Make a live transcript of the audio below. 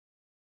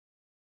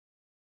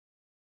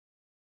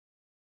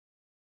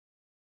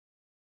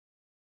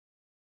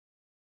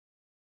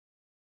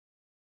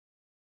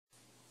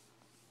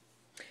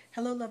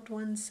Hello, loved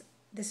ones.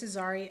 This is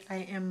Ari.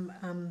 I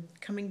am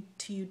coming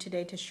to you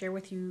today to share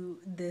with you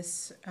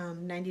this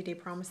 90-day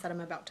promise that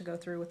I'm about to go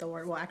through with the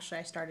Lord. Well, actually,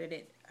 I started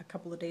it a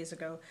couple of days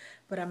ago,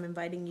 but I'm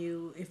inviting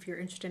you, if you're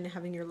interested in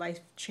having your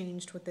life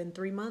changed within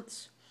 3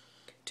 months,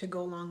 to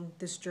go along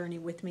this journey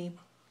with me.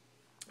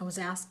 I was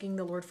asking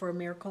the Lord for a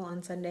miracle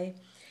on Sunday,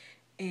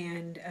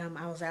 and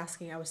I was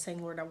saying,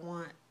 Lord, I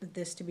want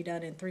this to be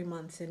done in 3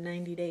 months, in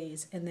 90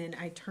 days. And then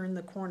I turned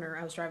the corner.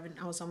 I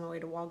was on my way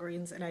to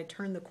Walgreens, and I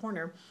turned the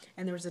corner,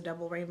 and there was a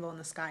double rainbow in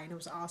the sky, and it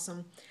was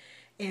awesome.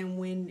 And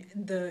when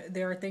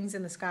there are things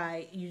in the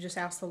sky, you just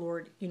ask the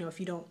Lord, if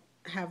you don't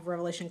have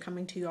revelation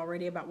coming to you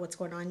already about what's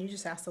going on, you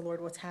just ask the Lord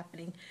what's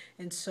happening.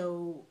 And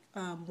so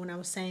when I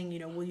was saying,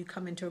 will you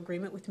come into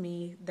agreement with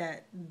me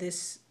that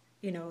this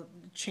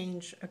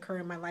change occur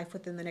in my life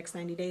within the next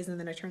 90 days, and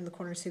then I turned the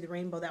corner to see the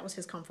rainbow. That was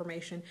his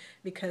confirmation,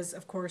 because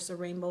of course a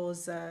rainbow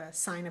is a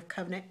sign of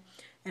covenant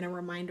and a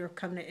reminder of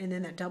covenant. And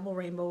then that double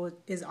rainbow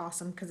is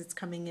awesome because it's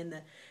coming in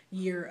the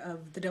year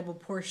of the double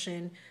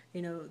portion,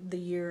 the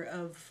year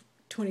of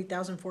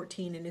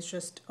 20,014, and it's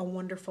just a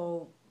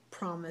wonderful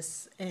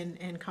promise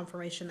and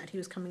confirmation that he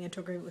was coming into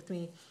agreement with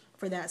me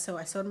for that. So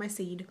I sowed my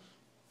seed,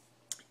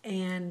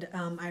 and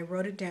I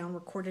wrote it down,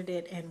 recorded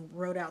it, and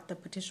wrote out the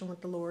petition with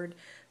the Lord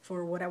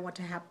for what I want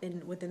to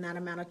happen within that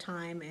amount of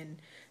time. And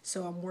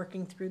so I'm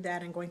working through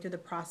that and going through the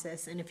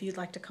process. And if you'd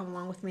like to come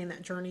along with me in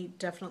that journey,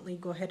 definitely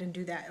go ahead and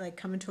do that. Like,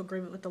 come into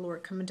agreement with the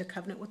Lord, come into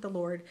covenant with the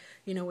Lord,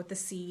 with the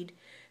seed,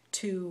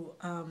 to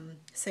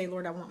say,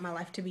 Lord, I want my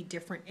life to be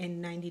different in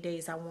 90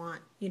 days. I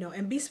want,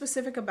 and be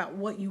specific about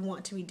what you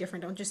want to be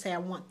different. Don't just say, I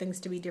want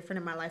things to be different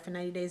in my life in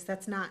 90 days.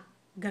 That's not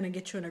going to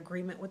get you an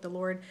agreement with the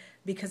Lord,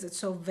 because it's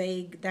so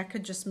vague. That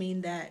could just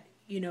mean that,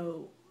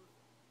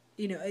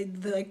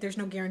 like, there's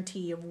no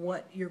guarantee of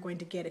what you're going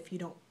to get if you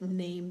don't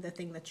name the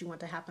thing that you want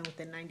to happen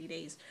within 90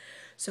 days.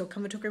 So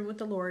come into agreement with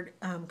the Lord,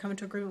 come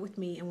into agreement with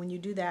me. And when you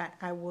do that,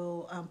 I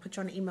will put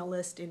you on an email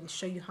list and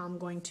show you how I'm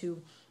going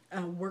to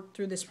work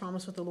through this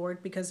promise with the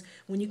Lord. Because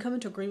when you come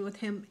into agreement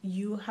with him,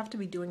 you have to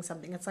be doing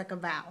something. It's like a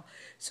vow.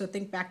 So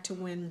think back to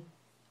when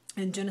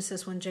in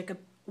Genesis, when Jacob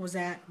was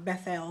at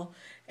Bethel,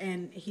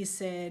 and he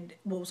said,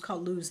 well, it was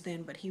called Luz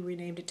then, but he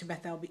renamed it to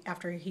Bethel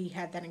after he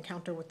had that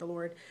encounter with the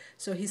Lord.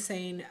 So he's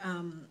saying,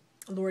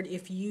 Lord,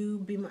 if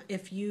you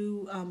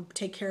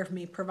take care of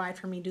me, provide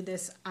for me, do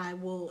this,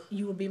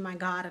 you will be my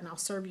God, and I'll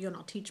serve you, and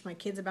I'll teach my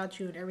kids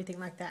about you and everything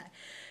like that.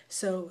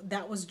 So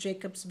that was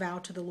Jacob's vow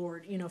to the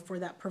Lord, for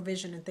that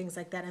provision and things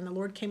like that. And the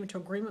Lord came into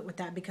agreement with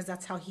that, because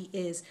that's how he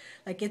is.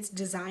 Like, it's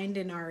designed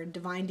in our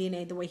divine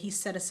DNA, the way he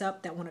set us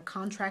up, that when a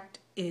contract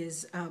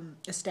is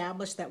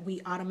established, that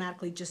we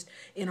automatically, just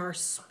in our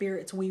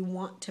spirits, we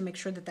want to make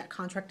sure that that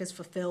contract is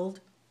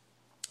fulfilled.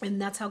 And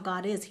that's how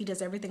God is. He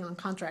does everything on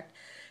contract.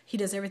 He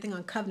does everything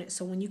on covenant.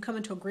 So when you come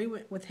into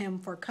agreement with him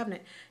for a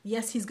covenant,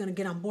 yes, he's going to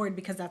get on board,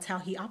 because that's how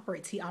he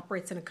operates. He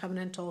operates in a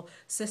covenantal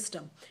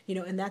system,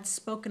 and that's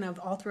spoken of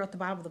all throughout the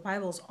Bible. The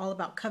Bible is all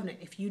about covenant.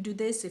 If you do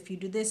this,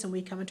 and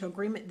we come into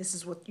agreement, this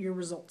is what your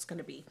result's going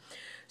to be.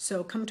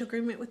 So come into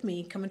agreement with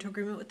me, come into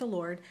agreement with the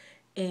Lord,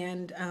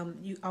 and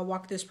I'll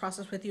walk this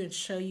process with you and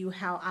show you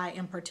how I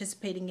am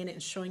participating in it,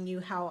 and showing you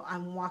how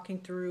I'm walking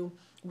through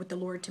with the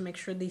Lord to make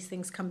sure these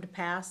things come to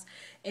pass.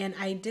 And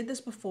I did this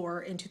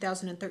before in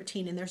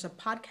 2013, and there's a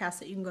podcast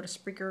that you can go to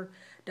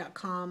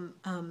Spreaker.com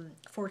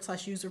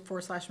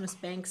 /user/Miss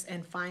Banks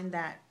and find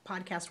that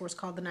podcast where it's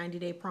called The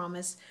 90-Day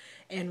Promise,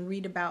 and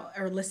read about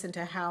or listen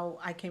to how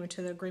I came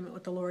into the agreement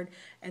with the Lord.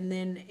 And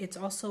then it's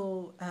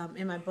also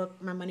in my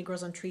book, My Money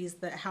Grows on Trees,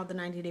 how the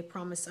 90-Day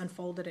Promise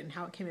unfolded and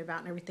how it came about,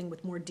 and everything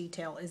with more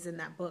detail is in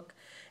that book.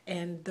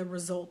 And the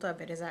result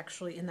of it is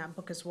actually in that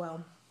book as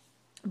well.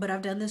 But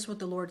I've done this with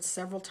the Lord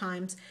several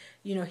times.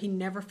 He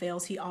never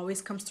fails. He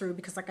always comes through,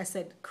 because, like I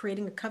said,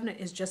 creating a covenant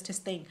is just his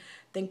thing.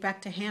 Think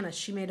back to Hannah.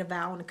 She made a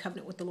vow and a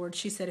covenant with the Lord.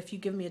 She said, if you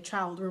give me a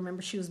child,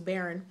 remember, she was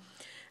barren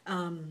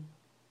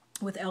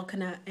with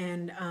Elkanah,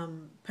 and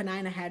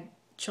Peninnah had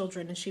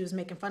children, and she was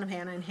making fun of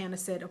Hannah. And Hannah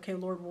said, okay,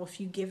 Lord, well, if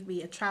you give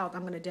me a child,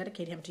 I'm going to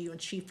dedicate him to you.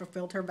 And she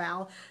fulfilled her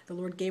vow. The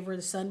Lord gave her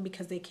the son,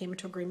 because they came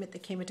into agreement. They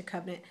came into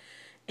covenant.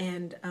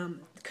 And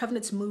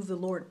covenants move the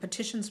Lord.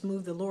 Petitions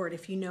move the Lord.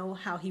 If you know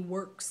how he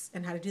works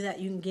and how to do that,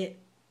 you can get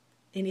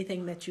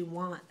anything that you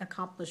want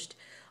accomplished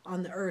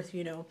on the earth,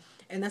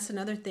 And that's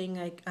another thing,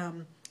 like,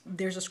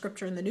 there's a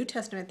scripture in the New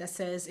Testament that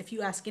says, if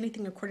you ask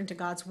anything according to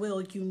God's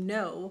will, you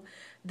know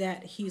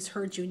that he's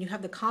heard you, and you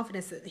have the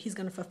confidence that he's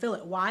going to fulfill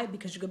it. Why?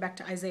 Because you go back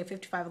to Isaiah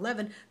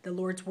 55:11, the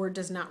Lord's word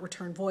does not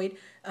return void.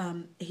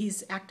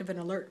 He's active and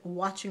alert,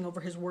 watching over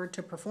his word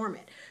to perform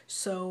it.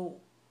 So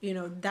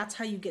that's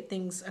how you get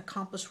things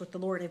accomplished with the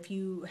Lord. If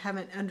you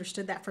haven't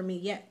understood that from me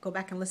yet, go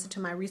back and listen to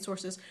my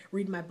resources,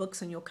 read my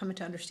books, and you'll come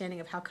into understanding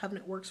of how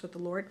covenant works with the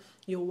Lord.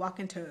 You'll walk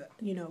into,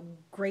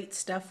 great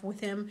stuff with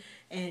him,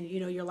 and,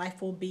 your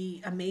life will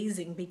be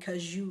amazing,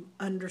 because you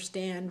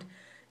understand,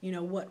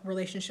 what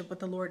relationship with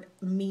the Lord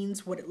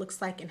means, what it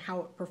looks like, and how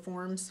it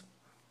performs.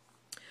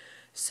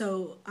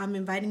 So I'm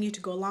inviting you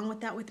to go along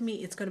with that with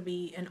me. It's going to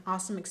be an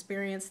awesome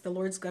experience. The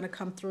Lord's going to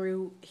come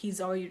through.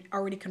 He's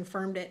already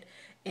confirmed it.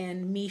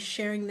 And me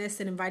sharing this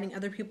and inviting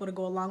other people to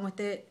go along with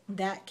it,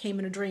 that came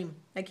in a dream.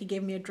 Like he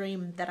gave me a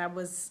dream that I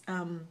was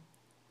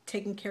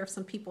taking care of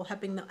some people,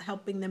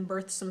 helping them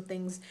birth some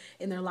things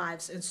in their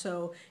lives. And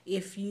so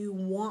if you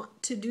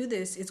want to do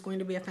this, it's going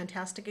to be a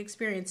fantastic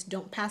experience.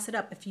 Don't pass it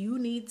up. If you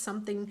need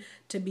something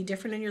to be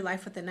different in your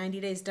life within 90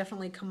 days,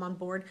 definitely come on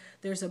board.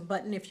 There's a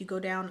button. If you go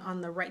down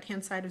on the right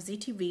hand side of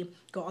ZTV,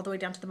 go all the way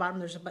down to the bottom,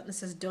 there's a button that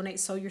says donate,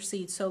 sow your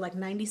seed. So like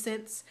 90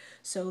 cents,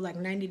 so like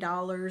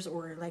 $90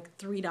 or like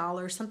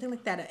 $3, something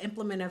like that, an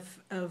implement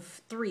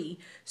of three,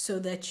 so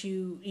that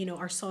you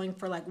are sowing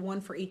for like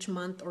one for each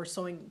month, or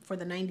sowing for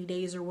the 90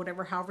 days or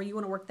whatever, however you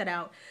want to work that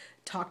out.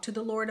 Talk to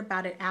the Lord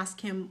about it.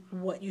 Ask him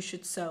what you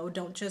should sow.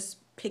 Don't just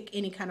pick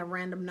any kind of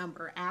random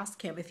number.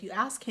 Ask him. If you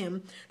ask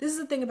him, this is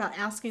the thing about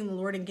asking the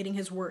Lord and getting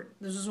his word.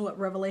 This is what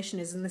revelation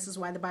is, and this is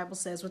why the Bible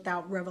says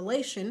without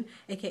revelation,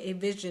 aka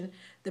vision,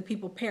 the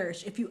people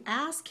perish. If you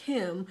ask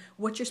him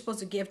what you're supposed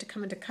to give to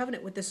come into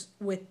covenant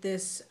with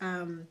this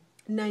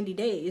 90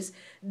 days,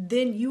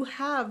 then you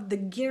have the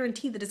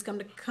guarantee that it's going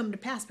to come to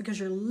pass because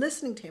you're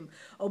listening to him.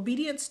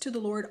 Obedience to the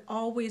Lord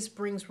always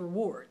brings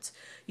rewards.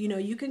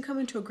 You can come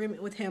into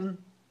agreement with him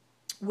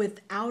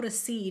without a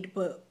seed,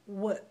 but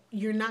what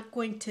you're not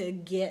going to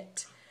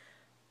get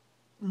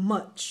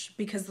much,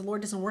 because the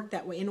Lord doesn't work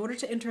that way. In order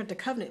to enter into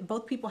covenant,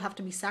 both people have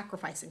to be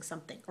sacrificing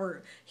something,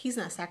 or he's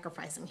not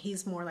sacrificing,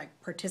 he's more like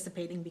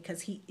participating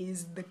because he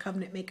is the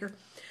covenant maker,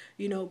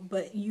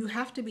 but you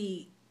have to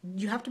be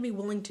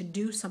willing to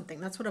do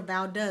something. That's what a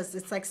vow does.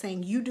 It's like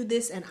saying, you do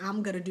this and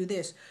I'm going to do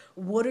this.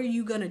 What are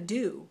you going to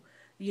do,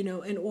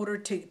 in order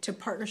to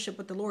partnership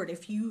with the Lord?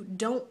 If you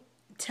don't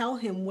tell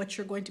him what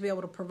you're going to be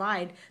able to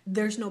provide,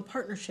 there's no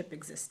partnership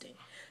existing,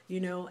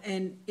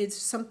 and it's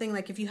something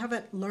like, if you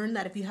haven't learned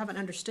that, if you haven't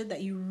understood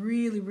that, you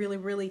really, really,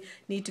 really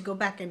need to go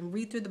back and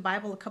read through the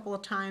Bible a couple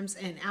of times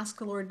and ask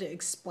the Lord to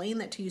explain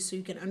that to you so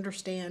you can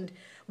understand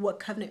what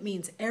covenant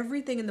means.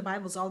 Everything in the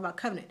Bible is all about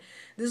covenant.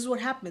 This is what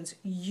happens.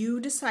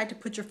 You decide to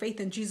put your faith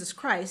in Jesus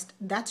Christ.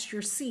 That's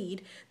your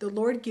seed. The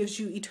Lord gives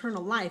you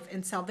eternal life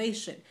and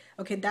salvation.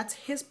 Okay, that's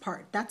his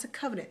part. That's a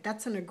covenant.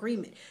 That's an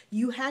agreement.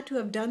 You had to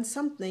have done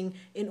something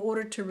in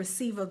order to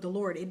receive of the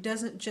Lord. It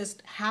doesn't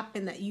just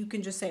happen that you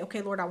can just say,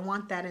 okay, Lord, I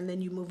want that, and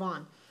then you move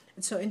on.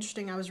 It's so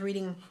interesting. I was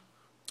reading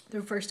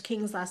through First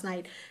Kings last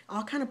night,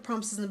 all kind of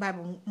promises in the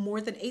Bible,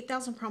 more than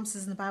 8,000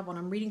 promises in the Bible, and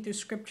I'm reading through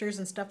scriptures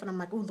and stuff, and I'm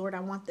like, oh Lord, I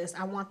want this,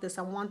 I want this,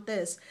 I want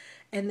this.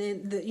 And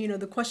then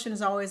the question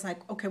is always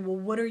like, okay, well,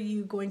 what are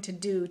you going to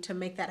do to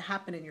make that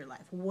happen in your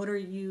life? What are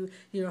you,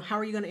 how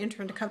are you going to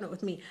enter into covenant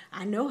with me?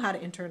 I know how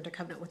to enter into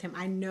covenant with him.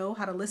 I know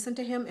how to listen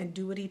to him and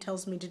do what he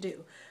tells me to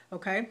do.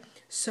 Okay,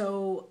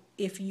 so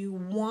if you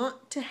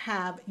want to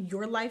have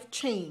your life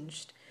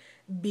changed,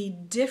 be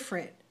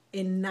different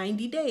in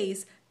 90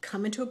 days,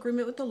 come into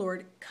agreement with the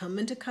Lord, come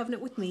into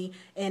covenant with me,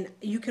 and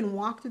you can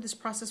walk through this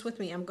process with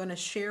me. I'm going to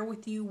share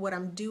with you what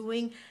I'm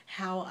doing,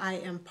 how I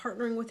am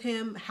partnering with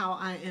him, how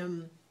I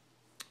am,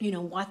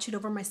 watching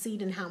over my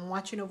seed, and how I'm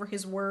watching over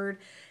his word,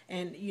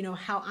 and,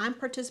 how I'm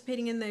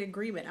participating in the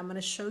agreement. I'm going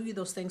to show you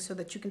those things so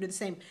that you can do the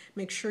same.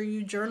 Make sure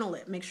you journal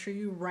it. Make sure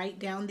you write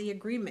down the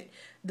agreement.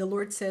 The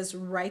Lord says,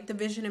 write the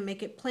vision and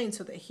make it plain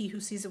so that he who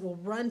sees it will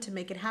run to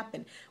make it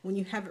happen. When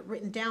you have it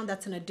written down,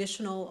 that's an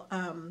additional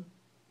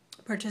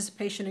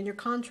participation in your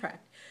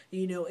contract.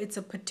 It's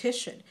a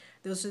petition.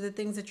 Those are the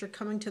things that you're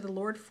coming to the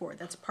Lord for.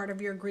 That's part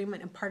of your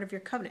agreement and part of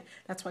your covenant.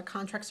 That's why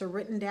contracts are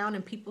written down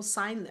and people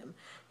sign them,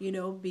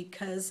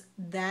 because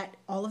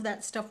all of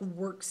that stuff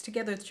works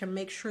together to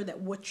make sure that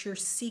what you're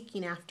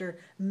seeking after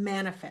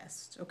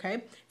manifests. Okay.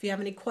 If you have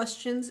any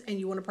questions and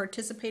you want to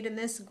participate in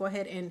this, go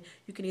ahead and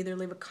you can either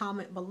leave a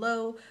comment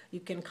below.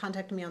 You can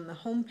contact me on the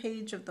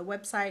homepage of the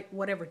website,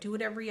 whatever. Do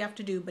whatever you have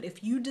to do. But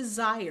if you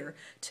desire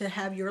to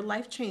have your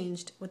life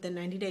changed within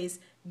 90 days,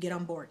 get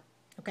on board.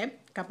 Okay.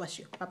 God bless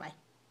you. Bye-bye.